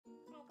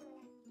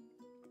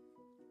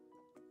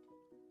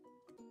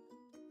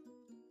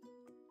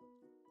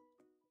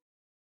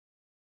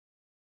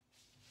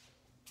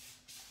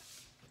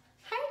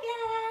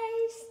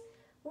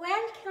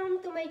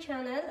my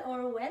channel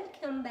or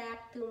welcome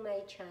back to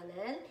my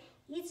channel.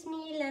 It's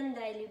me,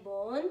 Landay,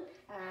 Libun.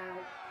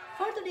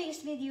 For today's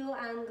video,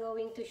 I'm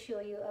going to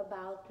show you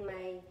about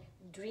my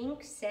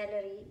drink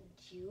celery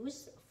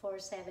juice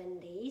for 7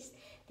 days.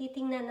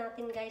 Titingnan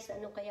natin guys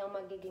ano kaya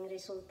magiging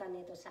resulta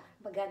nito sa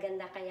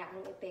magaganda kaya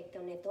ang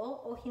epekto nito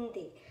o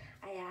hindi.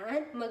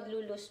 Ayan,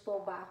 maglulus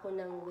po ba ako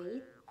ng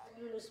weight?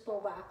 Maglulus po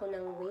ba ako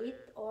ng weight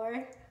or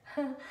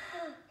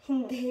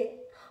hindi?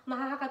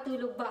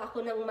 Makakatulog ba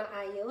ako ng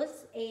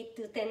maayos? 8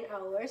 to 10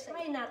 hours?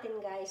 Try natin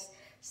guys.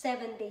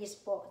 7 days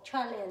po.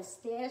 Challenge.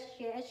 Yes.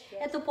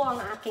 Ito po ang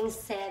aking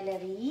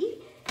celery.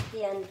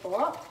 Yan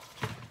po.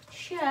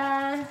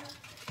 Siya.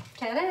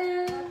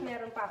 Tara!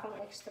 Meron pa akong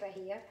extra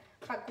here.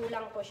 Pag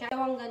kulang po siya.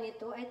 Tawang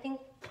ganito, I think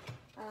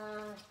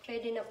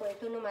pwede na po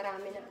ito no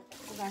marami na.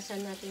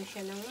 Hugasan natin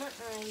siya ng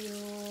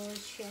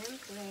maayos.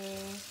 Siyempre.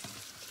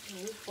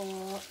 Yan po.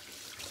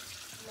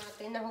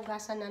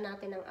 Nahugasan na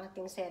natin ang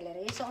ating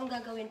celery. So, ang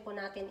gagawin po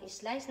natin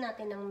is slice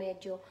natin ng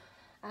medyo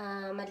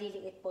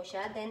maliliit po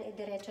siya. Then,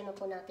 idiretso na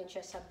po natin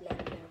siya sa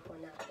blender po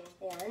natin.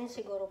 Ayan,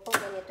 siguro po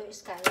ganito is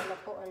kaya na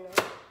po ano.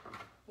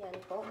 Yan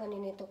po,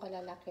 ganito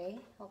kalalaki.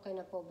 Okay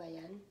na po ba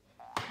yan?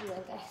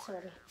 Ayan,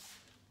 sorry.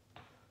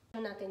 Idiretso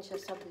natin siya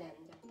sa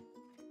blender.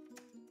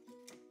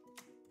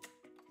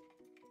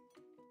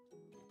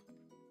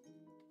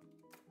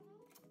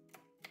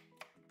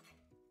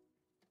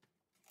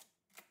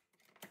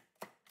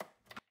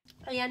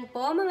 Ayan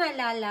po mga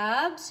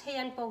lalabs,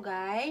 ayan po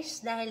guys,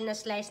 dahil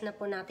na-slice na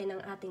po natin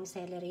ang ating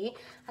celery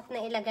at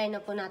nailagay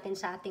na po natin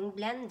sa ating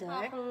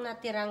blender. Kung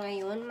natira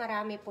ngayon,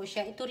 marami po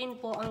siya. Ito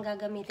rin po ang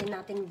gagamitin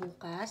natin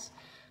bukas.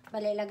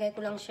 Bale, ilagay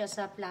ko lang siya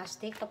sa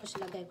plastic, tapos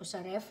ilagay ko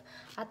sa ref.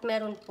 At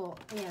meron po,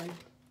 ayan.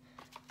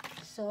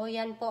 So,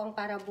 yan po ang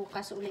para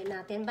bukas uli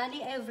natin. Bali,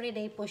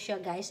 everyday po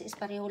siya guys, is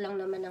pareho lang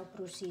naman ang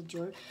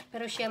procedure.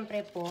 Pero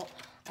syempre po,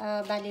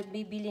 bali,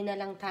 bibili na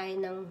lang tayo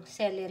ng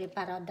celery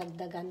para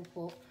dagdagan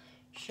po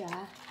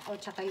siya o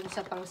tsaka yung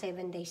sa pang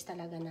 7 days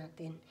talaga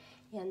natin.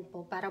 Yan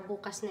po, para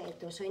bukas na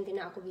ito. So, hindi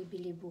na ako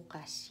bibili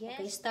bukas. Yes.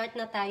 Okay, start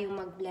na tayo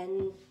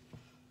mag-blend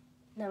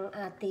ng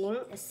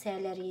ating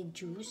celery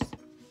juice.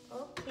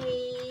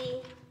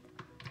 Okay.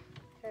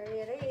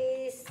 Here it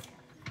is.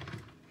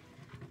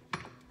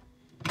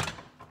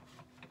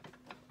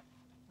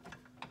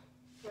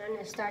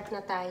 Yan, start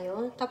na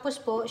tayo. Tapos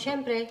po,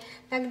 syempre,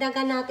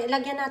 dagdagan natin,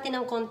 lagyan natin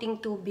ng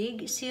konting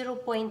tubig, 0.1.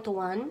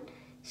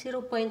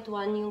 0.1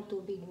 yung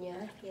tubig niya.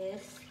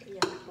 Yes,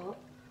 ayan po.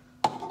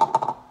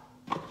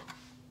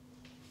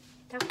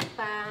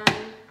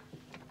 Takpan.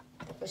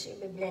 Tapos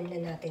i-blend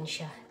na natin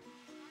siya.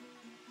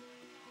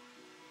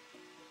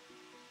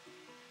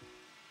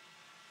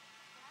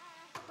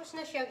 Tapos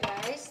na siya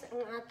guys,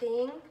 ang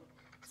ating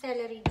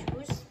celery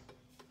juice.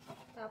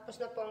 Tapos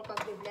na po ang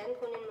pag-blend.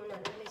 Kunin muna,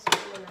 nalisin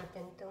muna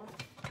natin to.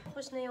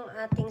 Tapos na yung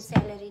ating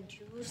celery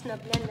juice.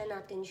 Na-blend na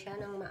natin siya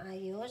ng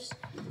maayos.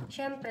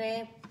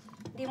 Siyempre,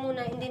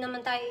 hindi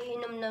naman tayo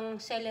iinom ng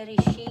celery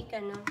shake,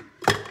 ano.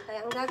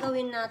 Kaya ang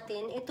gagawin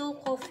natin, ito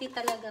coffee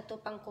talaga to,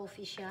 pang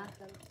coffee siya.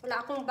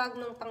 Wala akong bag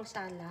ng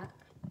pangsala.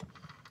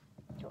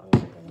 So, ang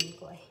gagawin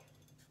ko ay.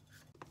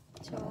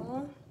 So,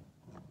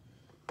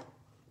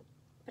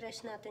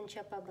 press natin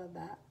siya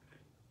pababa.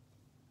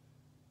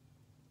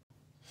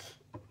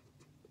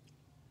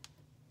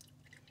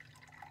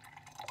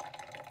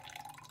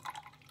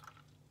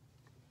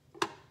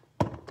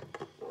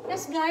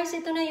 Yes guys,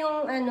 ito na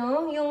yung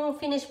yung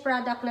finished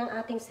product ng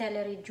ating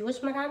celery juice.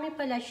 Marami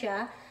pala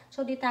siya.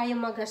 So di tayo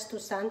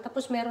magastusan.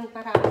 Tapos meron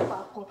parami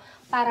pa ako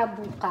para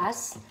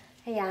bukas.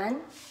 Ayan.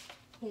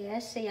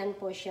 Yes, ayan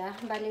po siya.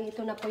 Bali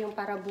ito na po yung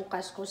para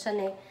bukas ko.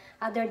 Sana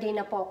other day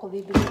na po ako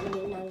bibili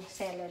ng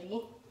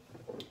celery.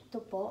 Ito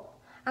po.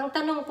 Ang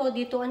tanong po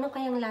dito, ano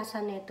kayang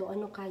lasa nito?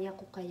 Ano kaya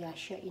ko kaya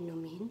siya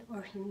inumin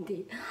or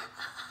hindi?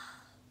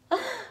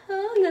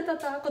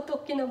 Natatakot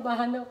o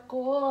kinabahan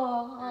ako.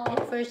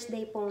 First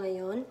day po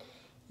ngayon.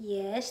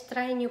 Yes,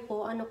 try nyo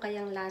po ano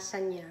kayang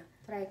lasa niya.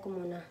 Try ko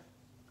muna.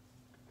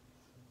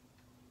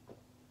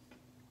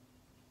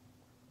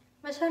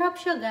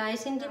 Masarap siya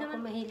guys. Hindi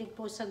naman mahilig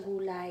po sa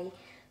gulay.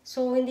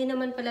 So, hindi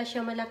naman pala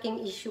siya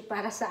malaking issue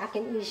para sa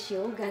akin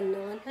issue.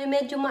 Ganon. Ay,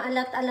 medyo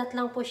maalat-alat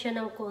lang po siya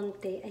ng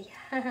konti.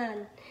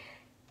 Ayan.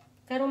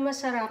 Pero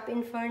masarap.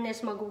 In fairness,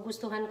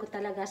 magugustuhan ko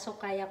talaga.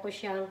 So, kaya ko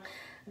siyang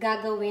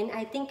gagawin.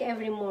 I think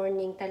every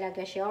morning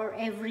talaga siya or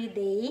every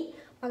day.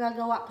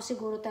 Magagawa ko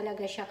siguro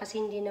talaga siya kasi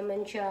hindi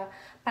naman siya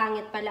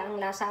pangit pala ang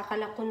lasa.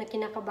 Akala ko na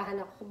kinakabahan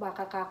ako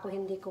baka kako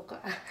hindi ko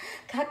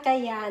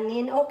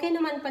kakayanin. Okay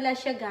naman pala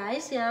siya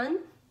guys.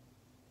 Yan.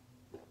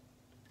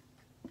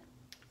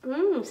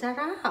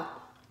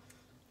 Sarap.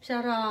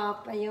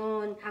 Sarap.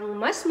 Ayun.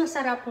 Ang mas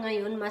masarap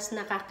ngayon, mas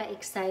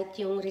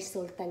nakaka-excite yung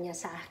resulta niya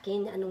sa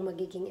akin. Anong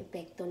magiging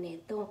epekto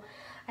nito.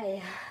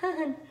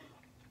 Ayan.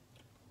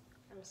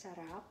 Ang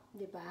sarap,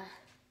 di ba?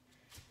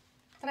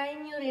 Try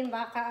nyo rin,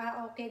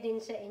 baka okay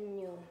din sa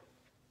inyo.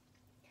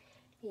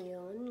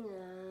 Yun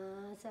nga,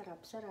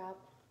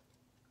 sarap-sarap.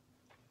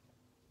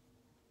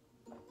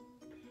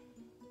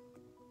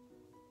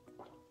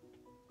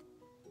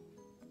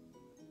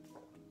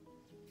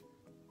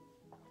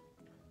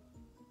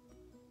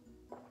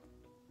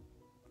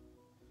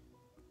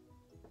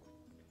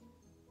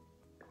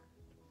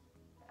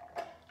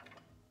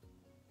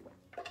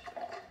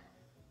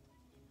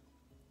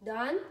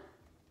 done.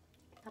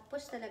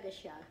 Tapos talaga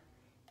siya.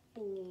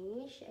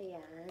 Finish.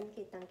 Ayan.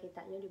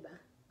 Kitang-kita nyo, di ba?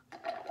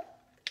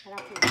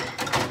 Harap na.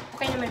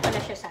 Okay naman pala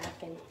siya sa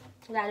akin.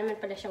 Wala naman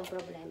pala siyang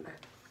problema.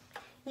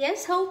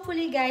 Yes,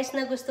 hopefully guys,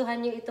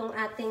 nagustuhan nyo itong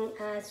ating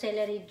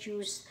celery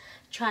juice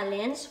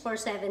challenge for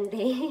 7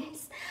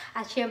 days.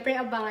 At syempre,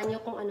 abangan nyo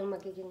kung anong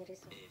magiging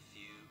result. A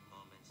few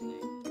moments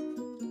later.